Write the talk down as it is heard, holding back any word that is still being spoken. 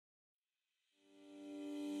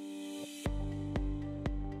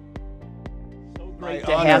Great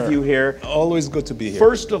to have you here. Always good to be here.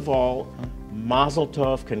 First of all, Mazel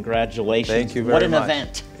Tov, congratulations. Thank you very much. What an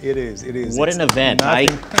event. It is, it is. What an event.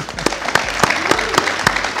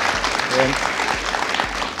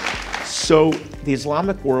 So the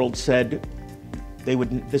Islamic world said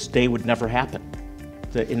this day would never happen.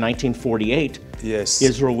 That in 1948, yes,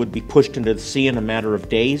 Israel would be pushed into the sea in a matter of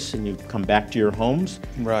days and you'd come back to your homes.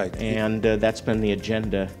 Right. And that's been the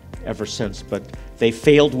agenda ever since. But they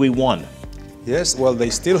failed, we won. Yes, well,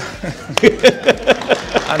 they still...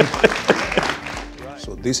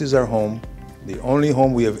 So this is our home, the only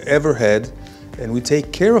home we have ever had, and we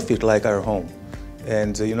take care of it like our home.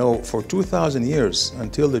 And you know, for 2,000 years,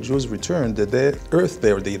 until the Jews returned, the earth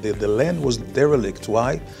there, the land was derelict.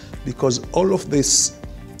 Why? Because all of these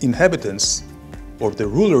inhabitants, or the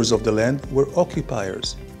rulers of the land, were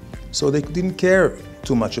occupiers. So they didn't care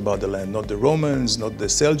too much about the land, not the Romans, not the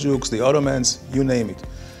Seljuks, the Ottomans, you name it.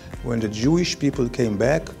 When the Jewish people came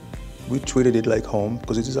back, we treated it like home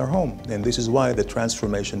because it is our home. And this is why the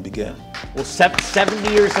transformation began. Well,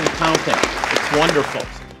 70 years and counting. It's wonderful.